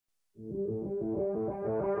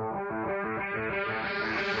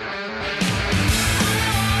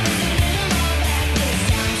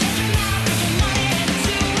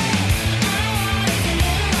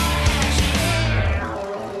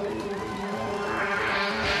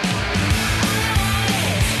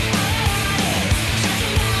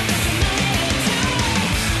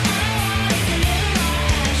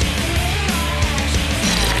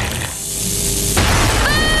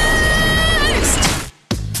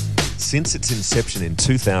Since its inception in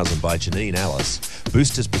 2000 by Janine Allis,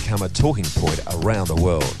 Boost has become a talking point around the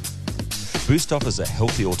world. Boost offers a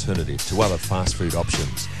healthy alternative to other fast food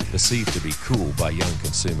options perceived to be cool by young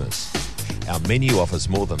consumers. Our menu offers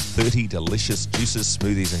more than 30 delicious juices,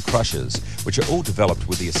 smoothies and crushes, which are all developed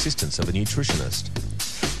with the assistance of a nutritionist.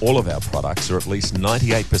 All of our products are at least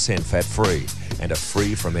 98% fat-free and are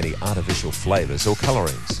free from any artificial flavours or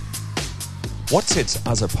colourings. What sets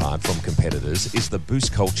us apart from competitors is the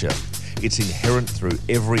Boost culture. It's inherent through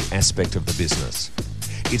every aspect of the business.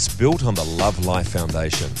 It's built on the Love Life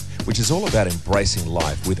Foundation, which is all about embracing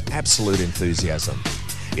life with absolute enthusiasm.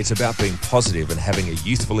 It's about being positive and having a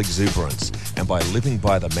youthful exuberance, and by living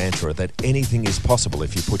by the mantra that anything is possible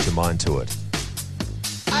if you put your mind to it.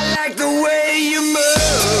 I like the way you move.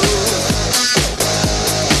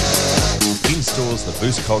 In stores, the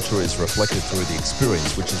Boost culture is reflected through the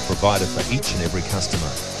experience which is provided for each and every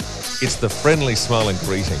customer. It's the friendly smile and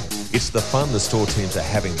greeting. It's the fun the store teams are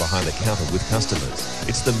having behind the counter with customers.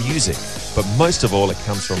 It's the music, but most of all it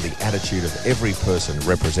comes from the attitude of every person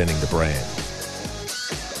representing the brand.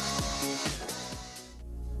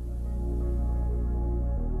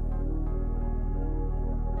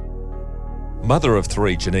 Mother of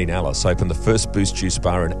three, Janine Allis, opened the first Boost Juice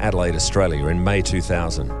bar in Adelaide, Australia in May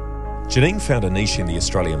 2000. Janine found a niche in the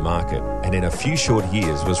Australian market and in a few short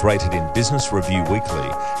years was rated in Business Review Weekly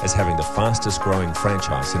as having the fastest growing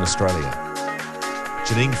franchise in Australia.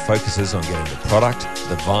 Janine focuses on getting the product,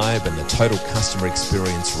 the vibe and the total customer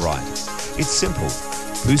experience right. It's simple.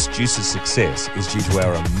 Boost Juice's success is due to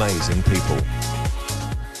our amazing people.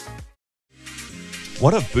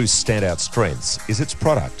 One of Boost's standout strengths is its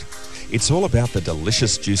product. It's all about the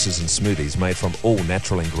delicious juices and smoothies made from all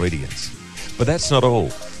natural ingredients. But that's not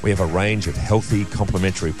all. We have a range of healthy,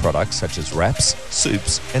 complementary products such as wraps,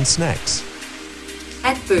 soups and snacks.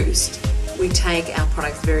 At Boost, we take our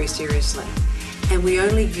products very seriously and we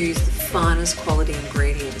only use the finest quality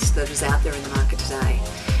ingredients that is out there in the market today.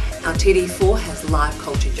 Our TD4 has live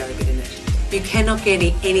cultured yogurt in it. You cannot get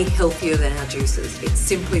any healthier than our juices. It's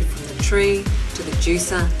simply from the tree, to the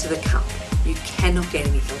juicer, to the cup. You cannot get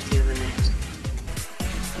any healthier than that.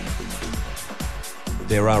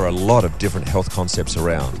 There are a lot of different health concepts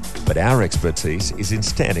around, but our expertise is in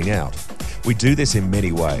standing out. We do this in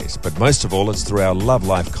many ways, but most of all it's through our Love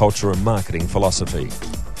Life culture and marketing philosophy.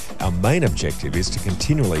 Our main objective is to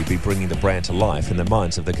continually be bringing the brand to life in the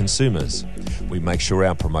minds of the consumers. We make sure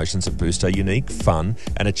our promotions at Boost are unique, fun,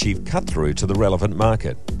 and achieve cut-through to the relevant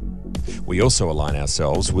market. We also align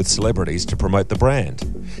ourselves with celebrities to promote the brand.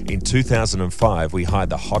 In 2005, we hired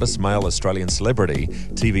the hottest male Australian celebrity,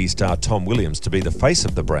 TV star Tom Williams, to be the face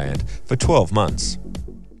of the brand for 12 months.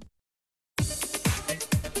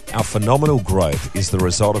 Our phenomenal growth is the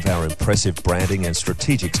result of our impressive branding and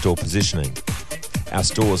strategic store positioning. Our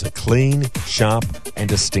stores are clean, sharp and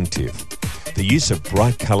distinctive. The use of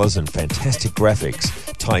bright colours and fantastic graphics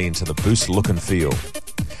tie into the Boost look and feel.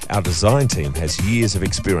 Our design team has years of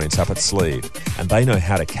experience up its sleeve and they know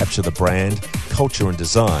how to capture the brand, culture and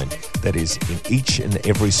design that is in each and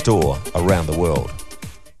every store around the world.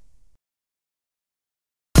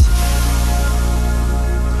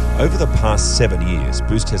 Over the past 7 years,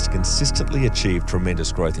 Boost has consistently achieved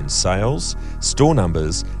tremendous growth in sales, store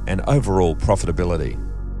numbers and overall profitability.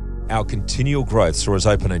 Our continual growth saw us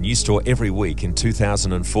open a new store every week in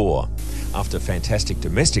 2004. After fantastic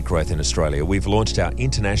domestic growth in Australia, we've launched our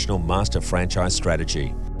international master franchise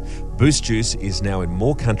strategy. Boost Juice is now in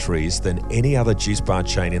more countries than any other juice bar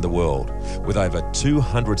chain in the world, with over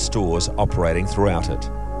 200 stores operating throughout it.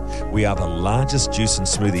 We are the largest juice and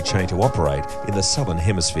smoothie chain to operate in the Southern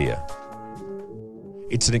Hemisphere.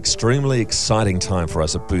 It's an extremely exciting time for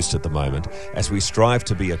us at Boost at the moment as we strive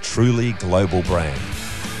to be a truly global brand.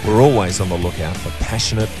 We're always on the lookout for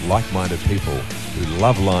passionate, like-minded people who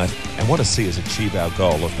love life and want to see us achieve our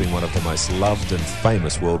goal of being one of the most loved and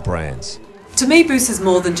famous world brands. To me, Boost is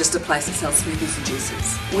more than just a place that sells smoothies and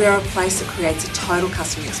juices. We are a place that creates a total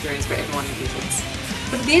customer experience for everyone who visits.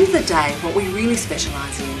 But at the end of the day, what we really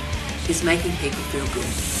specialise in is making people feel good.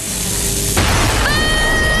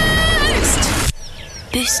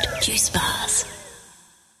 Boost Juice Bars.